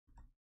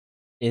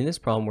In this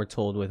problem, we're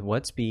told with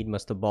what speed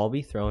must the ball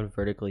be thrown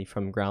vertically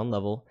from ground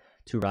level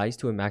to rise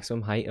to a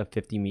maximum height of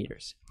 50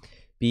 meters?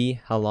 B,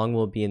 how long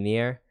will it be in the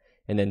air?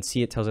 And then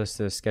C, it tells us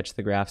to sketch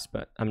the graphs,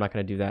 but I'm not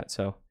going to do that,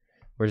 so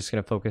we're just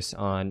going to focus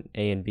on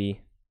A and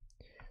B.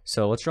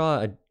 So let's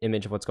draw an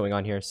image of what's going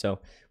on here. So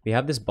we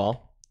have this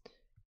ball,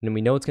 and we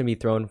know it's going to be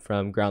thrown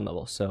from ground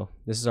level. So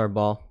this is our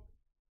ball,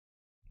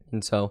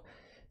 and so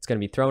it's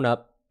going to be thrown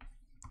up,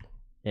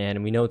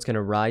 and we know it's going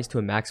to rise to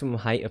a maximum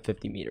height of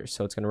 50 meters.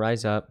 So it's going to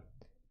rise up.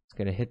 It's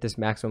going to hit this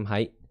maximum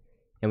height,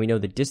 and we know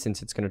the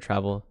distance it's going to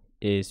travel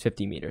is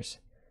 50 meters.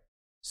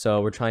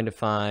 So we're trying to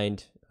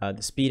find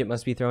the speed it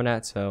must be thrown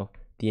at, so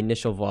the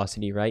initial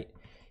velocity, right?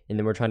 And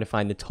then we're trying to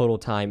find the total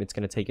time it's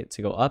going to take it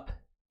to go up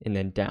and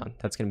then down.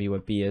 That's going to be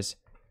what B is.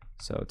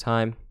 So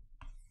time.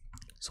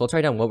 So let's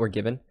write down what we're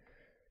given.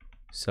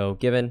 So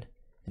given,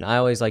 and I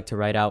always like to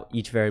write out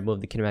each variable of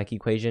the kinematic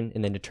equation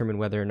and then determine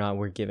whether or not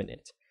we're given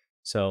it.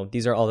 So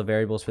these are all the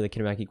variables for the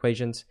kinematic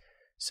equations.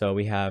 So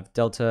we have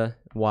delta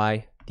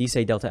y. These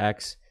say delta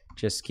x.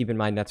 Just keep in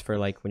mind that's for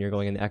like when you're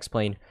going in the x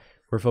plane.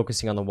 We're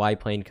focusing on the y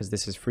plane because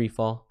this is free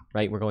fall,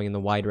 right? We're going in the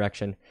y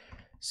direction.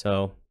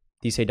 So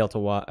these say delta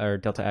y or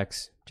delta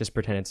x. Just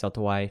pretend it's delta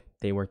y.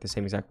 They work the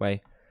same exact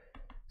way.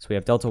 So we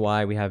have delta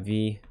y, we have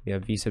v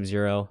sub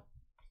 0,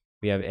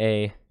 we have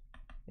a,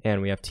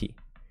 and we have t.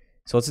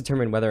 So let's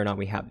determine whether or not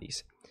we have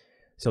these.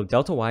 So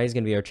delta y is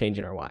going to be our change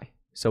in our y.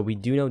 So we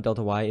do know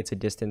delta y, it's a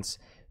distance.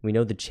 We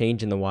know the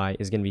change in the y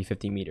is going to be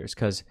 50 meters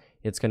because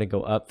it's going to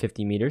go up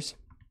 50 meters.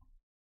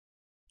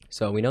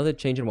 So we know the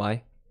change in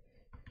y.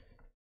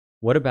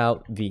 What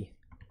about v?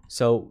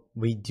 So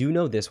we do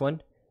know this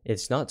one.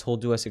 It's not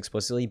told to us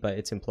explicitly, but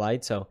it's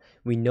implied. So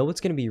we know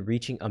it's going to be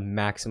reaching a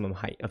maximum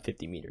height of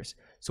 50 meters.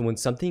 So when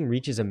something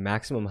reaches a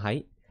maximum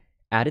height,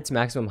 at its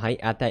maximum height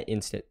at that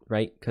instant,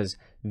 right? Because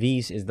v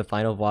is the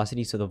final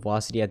velocity, so the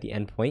velocity at the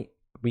end point,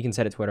 we can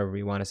set it to whatever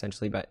we want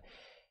essentially, but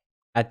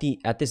at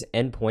this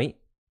end point,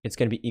 it's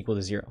going to be equal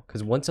to 0.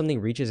 Because once something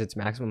reaches its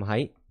maximum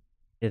height,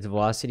 its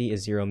velocity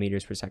is 0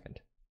 meters per second.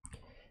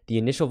 The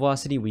initial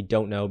velocity we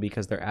don't know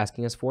because they're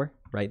asking us for,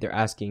 right? They're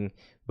asking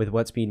with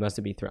what speed must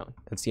it be thrown.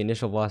 That's the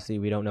initial velocity.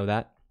 We don't know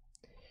that.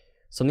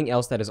 Something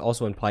else that is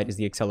also implied is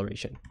the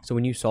acceleration. So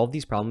when you solve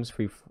these problems,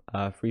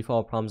 free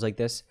fall problems like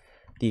this,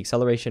 the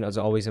acceleration is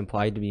always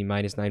implied to be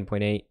minus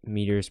 9.8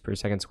 meters per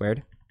second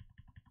squared.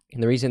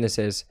 And the reason this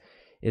is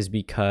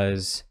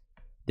because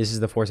this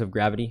is the force of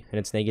gravity, and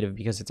it's negative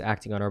because it's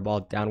acting on our ball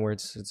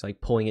downwards. It's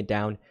like pulling it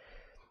down.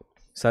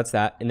 So that's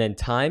that. And then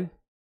time,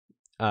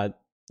 the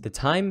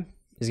time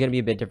is going to be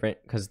a bit different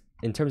because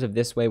in terms of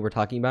this way we're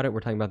talking about it, we're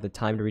talking about the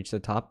time to reach the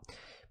top.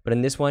 But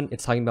in this one,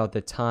 it's talking about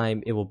the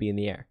time it will be in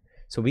the air.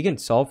 So we can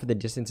solve for the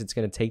distance it's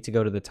going to take to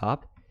go to the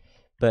top.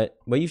 But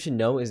what you should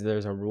know is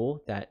there's a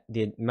rule that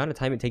the amount of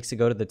time it takes to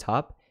go to the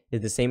top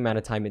is the same amount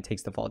of time it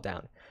takes to fall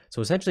down.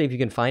 So essentially, if you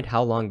can find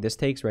how long this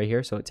takes right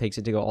here, so it takes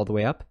it to go all the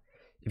way up,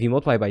 if you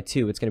multiply by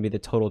 2, it's going to be the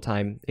total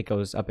time it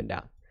goes up and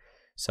down.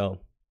 So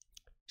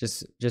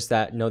just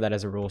that, know that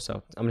as a rule. So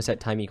I'm going to set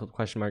time equal to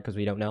question mark because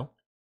we don't know.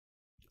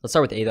 Let's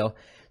start with A though.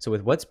 So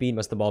with what speed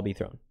must the ball be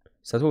thrown?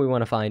 So that's what we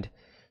want to find.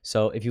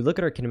 So if you look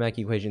at our kinematic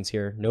equations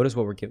here, notice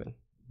what we're given.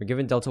 We're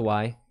given delta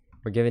y,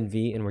 we're given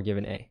v, and we're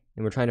given a.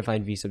 And we're trying to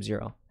find v sub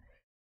 0.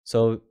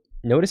 So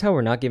notice how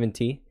we're not given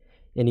t.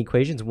 In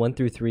equations 1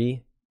 through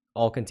 3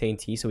 all contain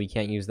t, so we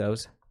can't use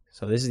those.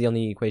 So this is the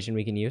only equation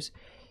we can use.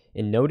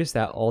 And notice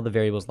that all the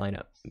variables line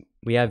up.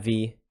 We have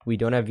v, we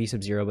don't have v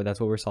sub 0, but that's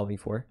what we're solving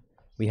for.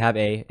 We have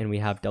a, and we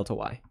have delta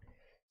y.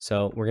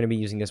 So we're going to be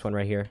using this one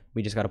right here.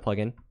 We just got to plug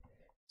in.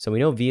 So we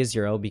know v is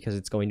 0 because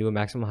it's going to a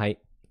maximum height.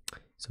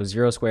 So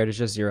 0 squared is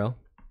just 0,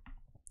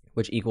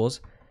 which equals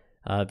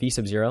v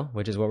sub 0,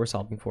 which is what we're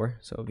solving for.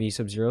 So v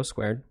sub 0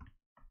 squared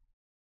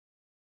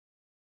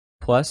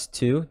plus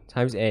 2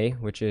 times a,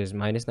 which is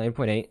minus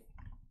 9.8,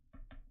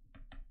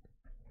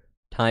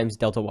 times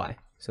delta y.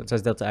 So it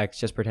says delta x,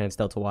 just pretend it's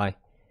delta y.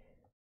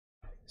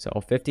 So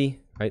 50,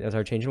 right? That's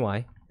our change in y.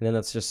 And then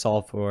let's just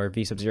solve for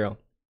v sub 0.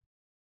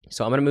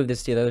 So I'm going to move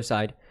this to the other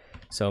side.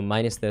 So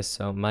minus this,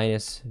 so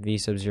minus v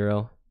sub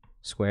 0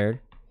 squared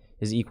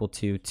is equal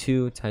to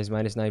 2 times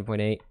minus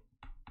 9.8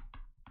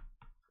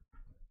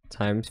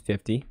 times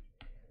 50.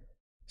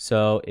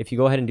 So if you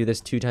go ahead and do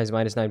this, 2 times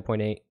minus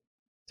 9.8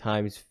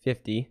 times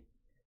 50,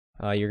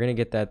 you're going to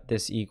get that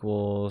this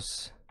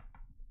equals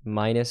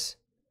minus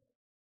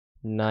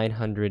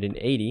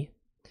 980,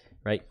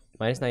 right?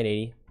 Minus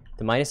 980.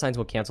 The minus signs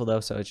will cancel though,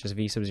 so it's just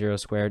v sub 0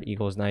 squared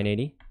equals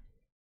 980.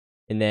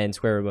 And then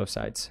square root both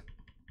sides.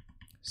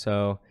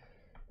 So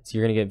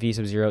you're going to get v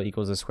sub 0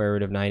 equals the square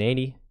root of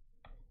 980.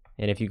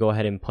 And if you go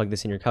ahead and plug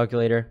this in your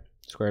calculator,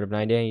 square root of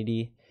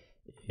 980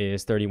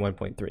 is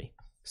 31.3.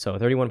 So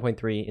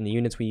 31.3 in the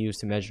units we use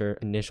to measure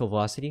initial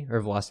velocity, or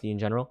velocity in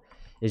general,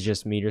 is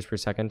just meters per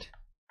second,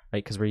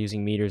 right? Because we're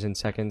using meters in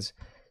seconds.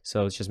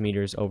 So it's just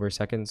meters over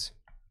seconds.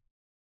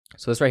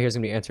 So this right here is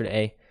going to be answer to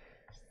A.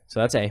 So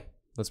that's A.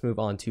 Let's move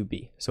on to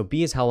B. So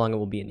B is how long it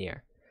will be in the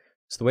air.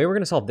 So the way we're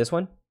going to solve this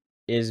one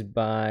is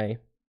what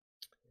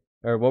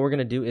we're going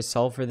to do is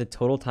solve for the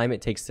total time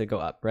it takes to go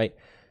up, right?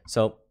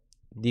 So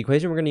the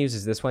equation we're going to use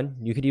is this one.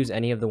 You could use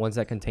any of the ones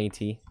that contain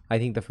t. I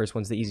think the first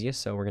one's the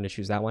easiest, so we're going to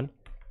choose that one.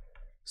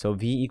 So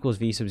v equals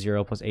v sub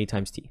 0 plus a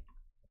times t.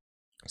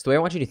 So the way I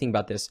want you to think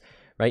about this,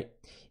 right?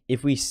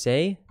 If we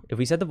set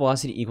the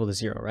velocity equal to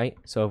 0, right?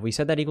 So if we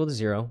set that equal to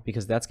 0,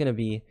 because that's going to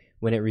be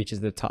when it reaches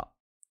the top.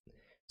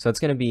 So it's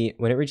going to be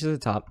when it reaches the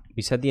top,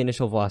 we set the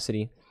initial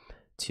velocity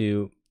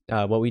to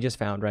what we just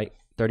found, right?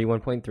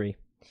 31.3.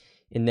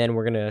 And then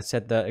we're going to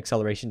set the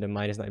acceleration to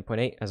minus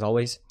 9.8 as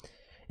always.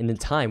 And then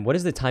time, what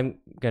is the time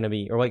going to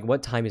be? Or like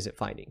what time is it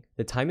finding?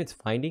 The time it's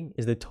finding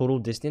is the total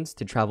distance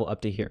to travel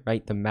up to here,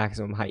 right? The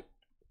maximum height.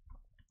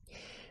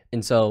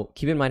 And so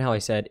keep in mind how I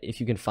said, if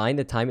you can find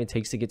the time it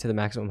takes to get to the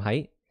maximum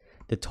height,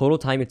 the total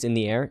time it's in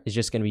the air is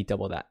just going to be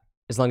double that.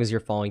 As long as you're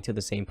falling to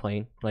the same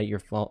plane, right?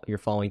 You're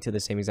falling to the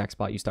same exact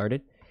spot you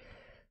started.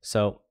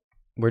 So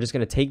we're just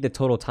going to take the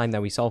total time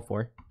that we solved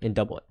for and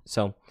double it.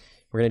 So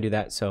we're going to do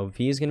that. So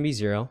v is going to be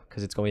 0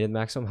 because it's going to the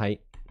maximum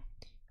height.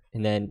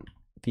 And then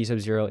v sub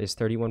 0 is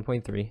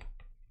 31.3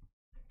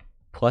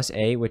 plus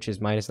a, which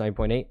is minus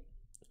 9.8.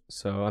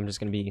 So I'm just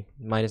going to be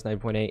minus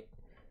 9.8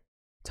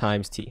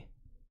 times t.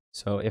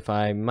 So if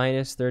I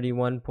minus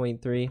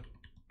 31.3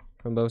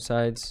 from both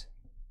sides,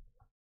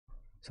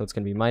 so it's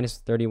going to be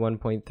minus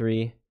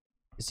 31.3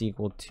 is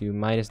equal to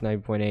minus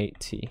 9.8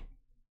 t.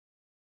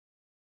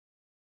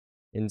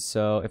 And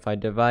so if I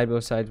divide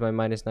both sides by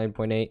minus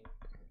 9.8,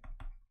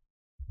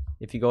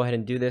 if you go ahead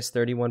and do this,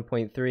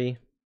 31.3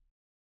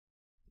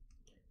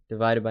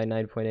 divided by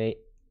 9.8,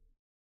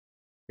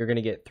 you're going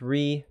to get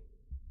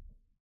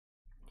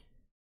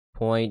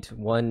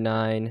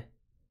 3.19.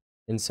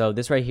 And so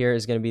this right here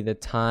is going to be the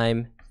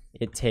time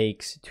it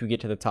takes to get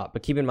to the top.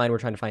 But keep in mind, we're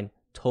trying to find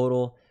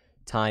total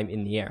time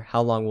in the air.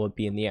 How long will it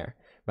be in the air,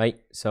 right?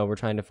 So we're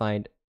trying to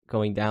find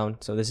going down.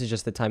 So this is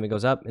just the time it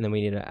goes up, and then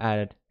we need to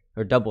add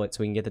or double it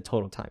so we can get the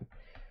total time.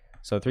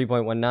 So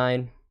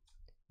 3.19,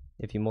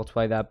 if you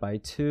multiply that by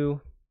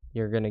 2,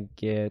 you're going to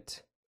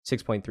get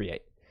 6.38.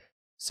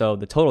 So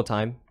the total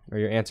time, or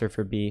your answer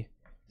for B,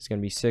 is going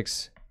to be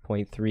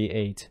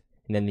 6.38,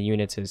 and then the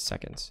units is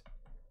seconds.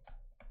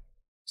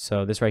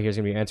 So this right here is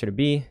going to be your answer to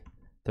B.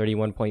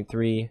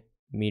 31.3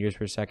 meters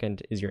per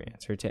second is your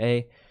answer to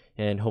A,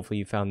 and hopefully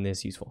you found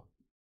this useful.